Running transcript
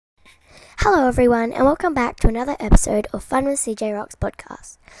Hello everyone and welcome back to another episode of Fun with CJ Rocks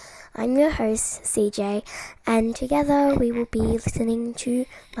podcast. I'm your host CJ and together we will be listening to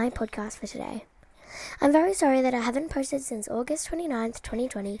my podcast for today. I'm very sorry that I haven't posted since August 29th,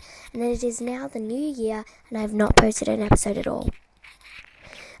 2020 and that it is now the new year and I have not posted an episode at all.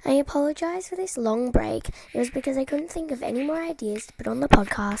 I apologize for this long break. It was because I couldn't think of any more ideas to put on the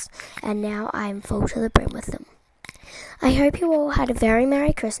podcast and now I am full to the brim with them. I hope you all had a very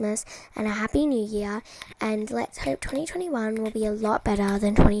Merry Christmas and a Happy New Year, and let's hope 2021 will be a lot better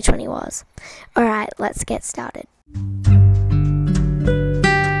than 2020 was. Alright, let's get started.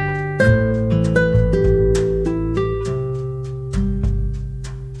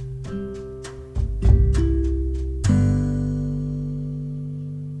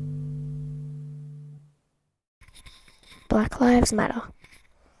 Black Lives Matter.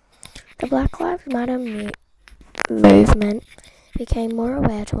 The Black Lives Matter movement became more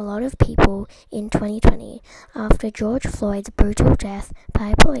aware to a lot of people in 2020 after George Floyd's brutal death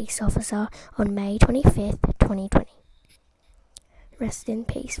by a police officer on May 25th, 2020. Rest in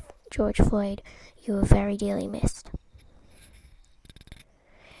peace, George Floyd. You were very dearly missed.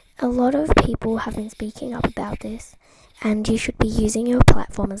 A lot of people have been speaking up about this, and you should be using your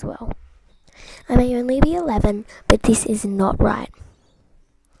platform as well. I may only be 11, but this is not right.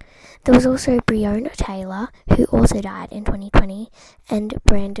 There was also Breonna Taylor, who also died in 2020, and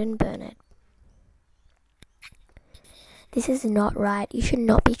Brandon Burnett. This is not right. You should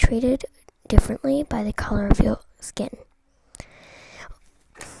not be treated differently by the color of your skin.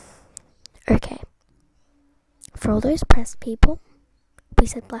 Okay. For all those press people, we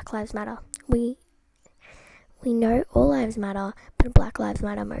said Black Lives Matter. We know all lives matter, but Black Lives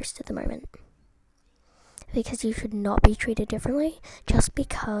Matter most at the moment. Because you should not be treated differently just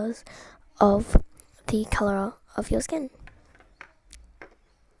because of the color of your skin.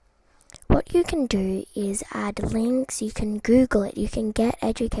 What you can do is add links, you can Google it, you can get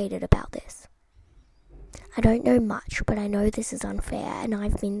educated about this. I don't know much, but I know this is unfair, and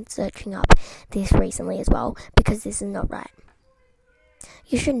I've been searching up this recently as well, because this is not right.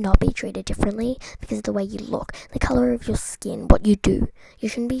 You should not be treated differently because of the way you look, the color of your skin, what you do. You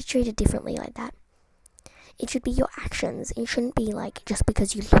shouldn't be treated differently like that. It should be your actions. It shouldn't be like just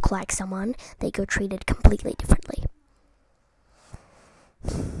because you look like someone that you're treated completely differently.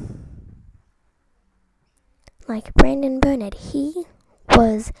 Like Brandon Burnett, he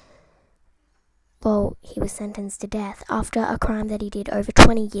was sentenced to death after a crime that he did over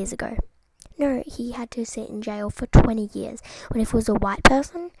 20 years ago. No, he had to sit in jail for 20 years, when if it was a white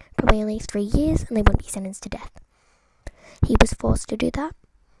person, probably only 3 years, and they wouldn't be sentenced to death. He was forced to do that,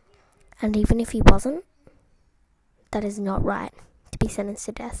 and even if he wasn't, that is not right to be sentenced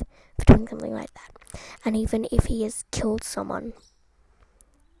to death for doing something like that. And even if he has killed someone,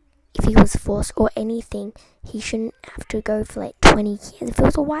 if he was forced or anything, he shouldn't have to go for like 20 years. If it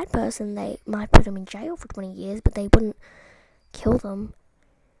was a white person, they might put him in jail for 20 years, but they wouldn't kill them.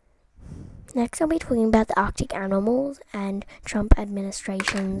 Next, I'll be talking about the Arctic animals and Trump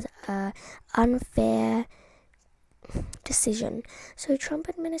administration's unfair decision. So Trump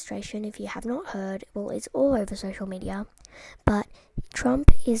administration, if you have not heard, it's all over social media, but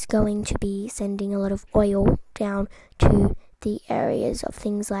Trump is going to be sending a lot of oil down to the areas of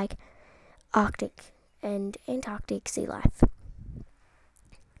things like Arctic and Antarctic sea life.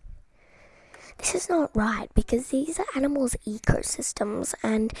 This is not right because these are animals' ecosystems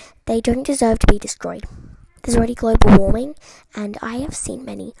and they don't deserve to be destroyed. There's already global warming, and I have seen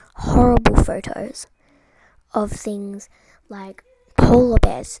many horrible photos of things like polar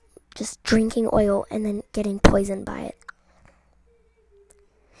bears just drinking oil and then getting poisoned by it.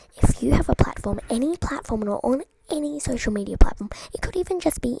 If you have a platform, any platform or on any social media platform, it could even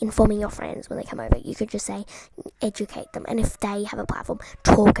just be informing your friends when they come over. You could just say, educate them, and if they have a platform,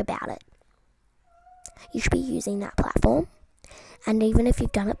 talk about it. You should be using that platform, and even if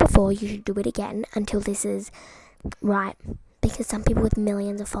you've done it before, you should do it again until this is right. Because some people with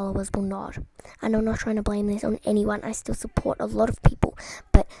millions of followers will not. And I'm not trying to blame this on anyone. I still support a lot of people.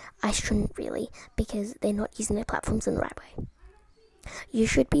 But I shouldn't really. Because they're not using their platforms in the right way. You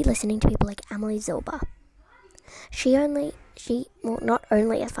should be listening to people like Emily Zilber. She not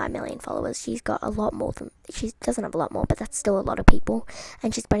only has 5 million followers. She doesn't have a lot more. But that's still a lot of people.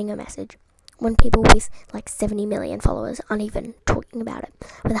 And she's spreading her message. When people with like 70 million followers aren't even talking about it.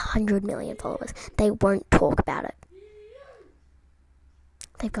 With 100 million followers, they won't talk about it.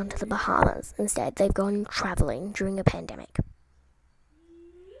 They've gone to the Bahamas instead. They've gone travelling during a pandemic.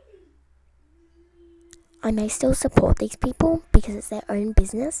 I may still support these people because it's their own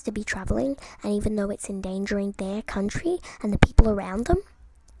business to be travelling, and even though it's endangering their country and the people around them,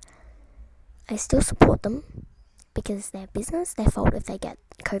 I still support them because it's their business, their fault if they get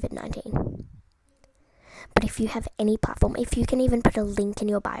COVID-19. But if you have any platform, if you can even put a link in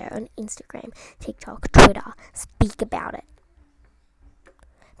your bio on Instagram, TikTok, Twitter, speak about it.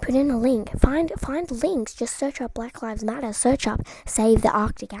 Put in a link. Find links. Just search up Black Lives Matter. Search up Save the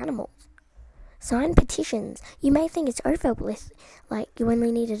Arctic Animals. Sign petitions. You may think it's over with, like you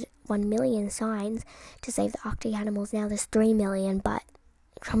only needed 1 million signs to save the Arctic animals. Now there's 3 million, but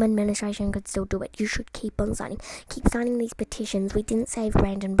Trump administration could still do it. You should keep on signing. Keep signing these petitions. We didn't save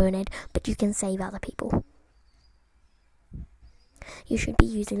Brandon Burnett, but you can save other people. You should be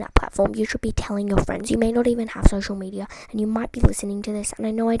using that platform. You should be telling your friends. You may not even have social media, and you might be listening to this, and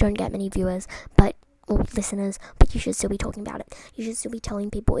I know I don't get many viewers, or listeners, but you should still be talking about it. You should still be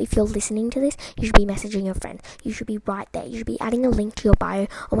telling people. If you're listening to this, you should be messaging your friend. You should be right there. You should be adding a link to your bio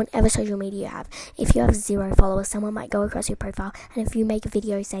on whatever social media you have. If you have 0 followers, someone might go across your profile, and if you make a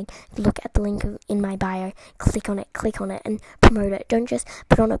video saying, look at the link in my bio, click on it, and promote it. Don't just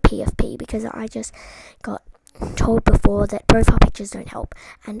put on a PFP, because I just got told before that profile pictures don't help,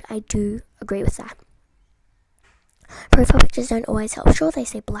 and I do agree with that. Profile pictures don't always help. Sure, they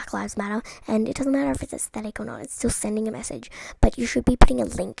say Black Lives Matter, and it doesn't matter if it's aesthetic or not, it's still sending a message, but you should be putting a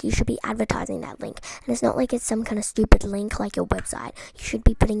link. You should be advertising that link, and it's not like it's some kind of stupid link like your website. You should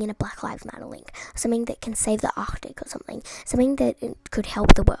be putting in a Black Lives Matter link, something that can save the Arctic or something that could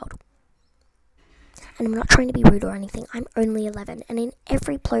help the world. And I'm not trying to be rude or anything. I'm only 11, and in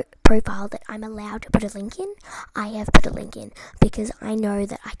every profile that I'm allowed to put a link in, I have put a link in, because I know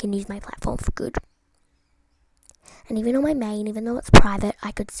that I can use my platform for good. And even on my main, even though it's private,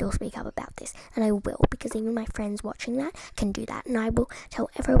 I could still speak up about this, and I will, because even my friends watching that can do that, and I will tell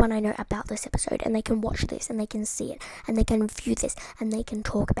everyone I know about this episode, and they can watch this, and they can see it, and they can view this, and they can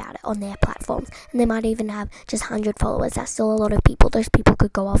talk about it on their platforms, and they might even have just 100 followers. That's still a lot of people. Those people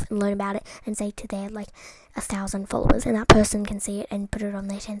could go off and learn about it and say to their 1,000 followers, and that person can see it and put it on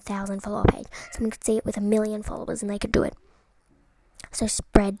their 10,000 follower page. Someone could see it with 1 million followers, and they could do it. So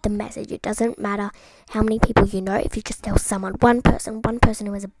spread the message. It doesn't matter how many people you know. If you just tell someone, one person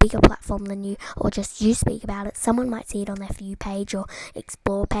who has a bigger platform than you, or just you speak about it, someone might see it on their view page or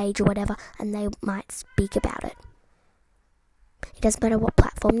explore page or whatever, and they might speak about it. It doesn't matter what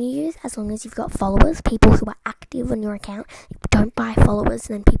platform you use, as long as you've got followers, people who are active on your account. Don't buy followers,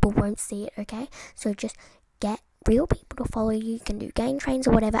 and then people won't see it, okay? So just get real people to follow you. You can do game trains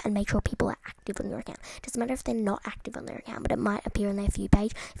or whatever, and make sure people are active on your account. It doesn't matter if they're not active on their account, but it might appear on their view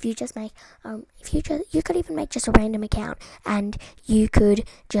page. If you just make, you could even make just a random account, and you could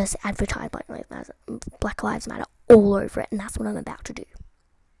just advertise Black Lives Matter all over it, and that's what I'm about to do.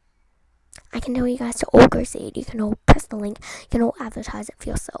 I can tell you guys to all go see it. You can all press the link. You can all advertise it for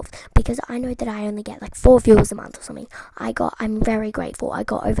yourself, because I know that I only get 4 views a month or something. I'm very grateful. I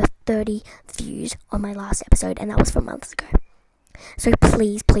got over 30 views on my last episode, and that was from months ago. So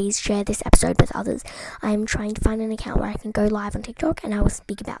please share this episode with others. I'm trying to find an account where I can go live on TikTok, and I will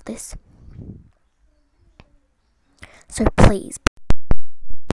speak about this. So please,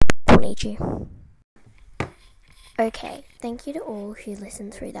 I need you. Okay, thank you to all who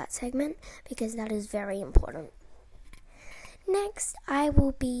listened through that segment, because that is very important. Next, I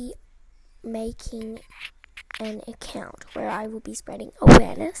will be making an account where I will be spreading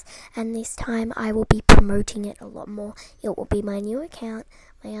awareness, and this time I will be promoting it a lot more. It will be my new account.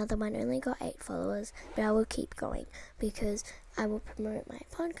 My other one only got 8 followers, but I will keep going, because I will promote my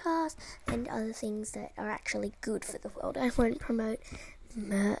podcast and other things that are actually good for the world. I won't promote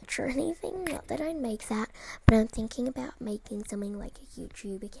merch or anything, not that I'd make that, but I'm thinking about making something like a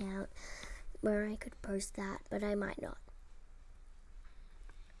YouTube account where I could post that, but I might not.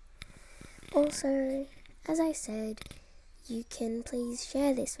 Also, as I said, you can please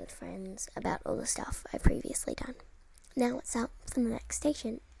share this with friends about all the stuff I've previously done. Now it's up for the next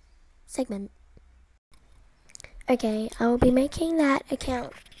segment. Okay, I will be making that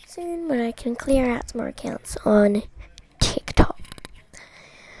account soon when I can clear out some more accounts on TikTok.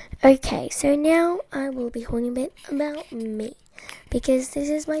 Okay, so now I will be talking a bit about me, because this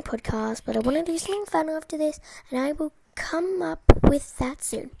is my podcast, but I want to do something fun after this, and I will come up with that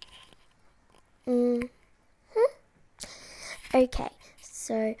soon. Okay,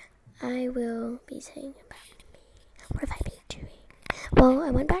 so I will be saying about me. What have I been doing? Well,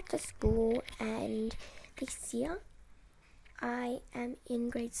 I went back to school, and this year I am in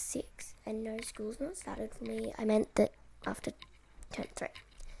grade 6, and no, school's not started for me. I meant that after term 3.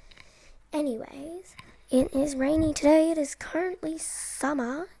 Anyways, it is rainy today. It is currently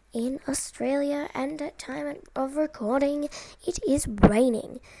summer in Australia, and at time of recording, it is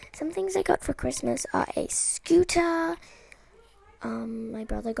raining. Some things I got for Christmas are a scooter, My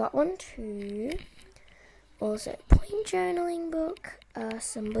brother got one too. Also, point journaling book,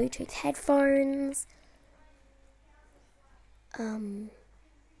 some Bluetooth headphones,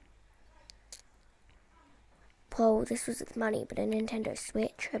 well, this was with money, but a Nintendo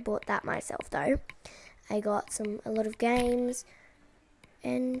Switch. I bought that myself though. I got a lot of games,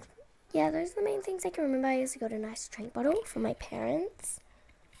 and yeah, those are the main things I can remember. I also got a nice drink bottle from my parents,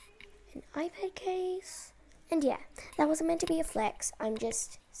 an iPad case, and yeah, that wasn't meant to be a flex. I'm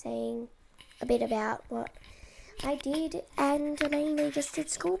just saying a bit about what I did, and I mainly just did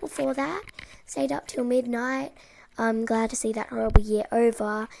school before that. Stayed up till midnight. I'm glad to see that horrible year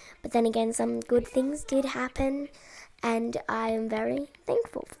over, but then again, some good things did happen, and I am very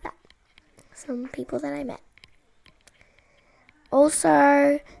thankful for that. Some people that I met.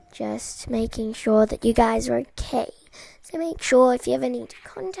 Also, just making sure that you guys are okay. So make sure if you ever need to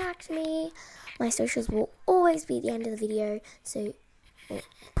contact me, my socials will always be at the end of the video. So,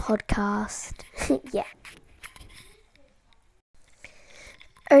 podcast, yeah.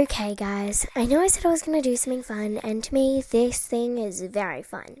 Okay guys, I know I said I was going to do something fun, and to me this thing is very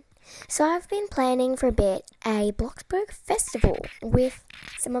fun. So I've been planning for a bit a Bloxburg festival with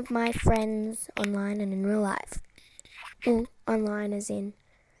some of my friends online and in real life. Online as in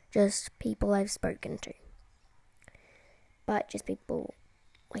just people I've spoken to. But just people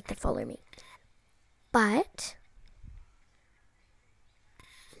like that follow me. But,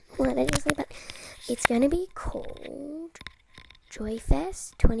 what did I just say? But it's going to be called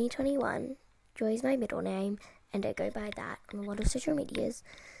Joyfest 2021. Joy is my middle name, and I go by that on a lot of social medias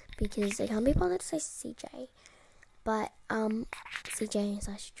because I can't be bothered to say CJ. But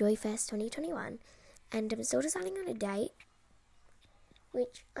CJ/Joyfest 2021, and I'm still deciding on a date,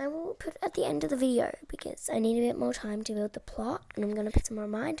 which I will put at the end of the video because I need a bit more time to build the plot, and I'm going to put some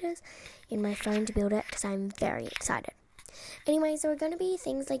reminders in my phone to build it because I'm very excited. Anyways, there are going to be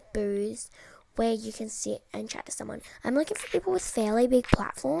things like booths where you can sit and chat to someone. I'm looking for people with fairly big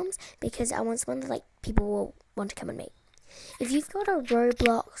platforms because I want someone that like people will want to come and meet. If you've got a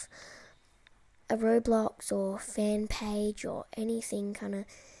Roblox or fan page or anything kind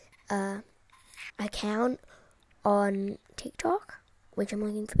of account on TikTok, which I'm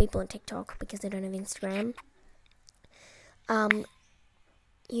looking for people on TikTok because I don't have Instagram,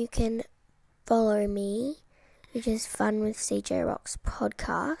 you can follow me, which is Fun with CJ Rocks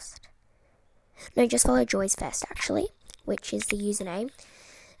podcast. No, just follow Joy's Fest actually, which is the username,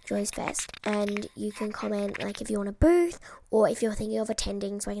 Joy's Fest, and you can comment like if you want a booth or if you're thinking of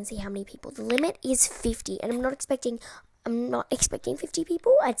attending so I can see how many people. The limit is 50, and I'm not expecting 50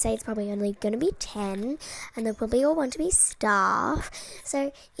 people. I'd say it's probably only going to be 10, and they'll probably all want to be staff.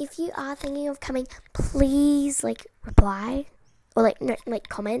 So if you are thinking of coming, please reply or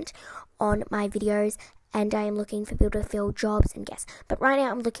comment on my videos. And I am looking for people to fill jobs and guests. But right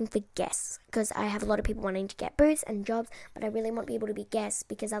now I'm looking for guests because I have a lot of people wanting to get booths and jobs, but I really want people to be guests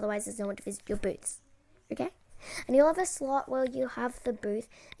because otherwise there's no one to visit your booths. Okay? And you'll have a slot where you have the booth,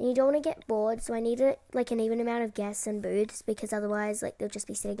 and you don't want to get bored, so I need an even amount of guests and booths because otherwise they'll just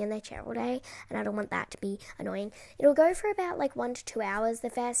be sitting in their chair all day, and I don't want that to be annoying. It'll go for about 1 to 2 hours,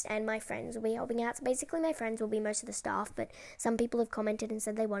 the fest, and my friends will be helping out. So basically my friends will be most of the staff, but some people have commented and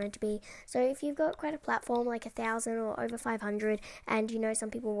said they wanted to be. So if you've got quite a platform, 1,000 or over 500, and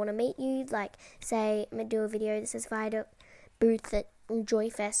some people want to meet you, say I'm going to do a video that says if I had a booth at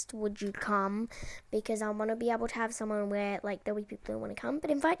Joyfest, would you come? Because I want to be able to have someone where there'll be people who want to come, but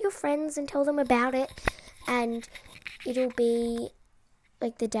invite your friends and tell them about it, and it'll be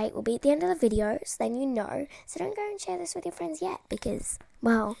the date will be at the end of the video, so then you know. So don't go and share this with your friends yet because,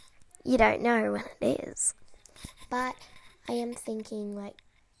 well, you don't know when it is. But I am thinking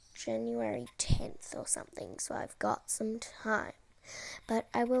January 10th or something, so I've got some time. But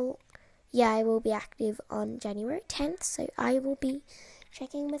I will be active on January 10th, so I will be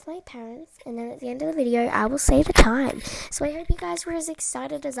checking with my parents, and then at the end of the video, I will say the time. So I hope you guys were as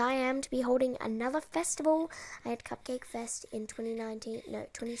excited as I am to be holding another festival. I had Cupcake Fest in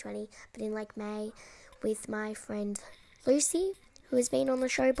 2020, but in May, with my friend Lucy, who has been on the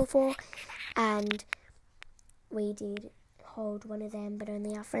show before, and we did hold one of them, but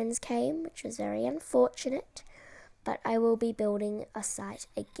only our friends came, which was very unfortunate. But I will be building a site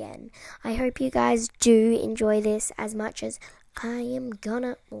again. I hope you guys do enjoy this as much as I am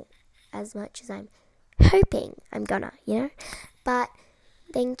gonna, as much as I'm hoping I'm gonna, But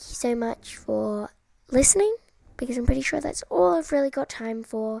thank you so much for listening, because I'm pretty sure that's all I've really got time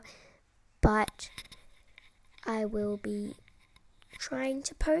for. But I will be trying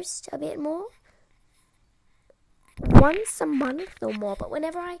to post a bit more, once a month or more, but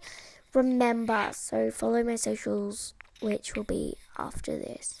whenever I remember. So follow my socials which will be after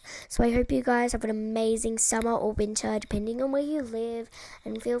this. So I hope you guys have an amazing summer or winter, depending on where you live,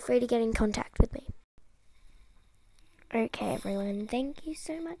 and feel free to get in contact with me. Okay, everyone, thank you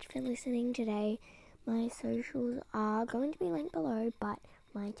so much for listening today. My socials are going to be linked below, but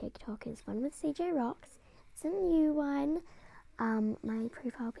my TikTok is Fun with CJ Rocks. It's a new one. My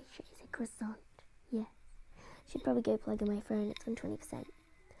profile picture is a croissant. Yeah. Should probably go plug in my phone. It's on 20%.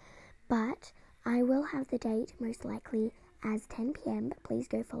 But I will have the date most likely as 10 p.m. But please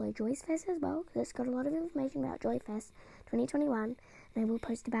go follow Joyce Fest as well, because it's got a lot of information about Joy Fest 2021, and I will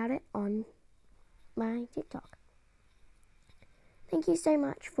post about it on my TikTok. Thank you so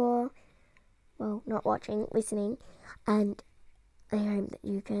much for, not watching, listening, and I hope that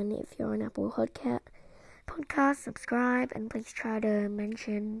you can, if you're on Apple Podcast, subscribe, and please try to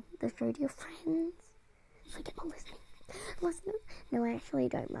mention the show to your friends so I get more listeners. No, I actually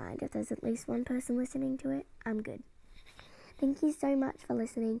don't mind. If there's at least one person listening to it, I'm good. Thank you so much for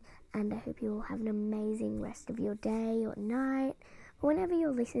listening, and I hope you all have an amazing rest of your day or night, or whenever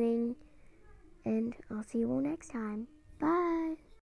you're listening, and I'll see you all next time. Bye!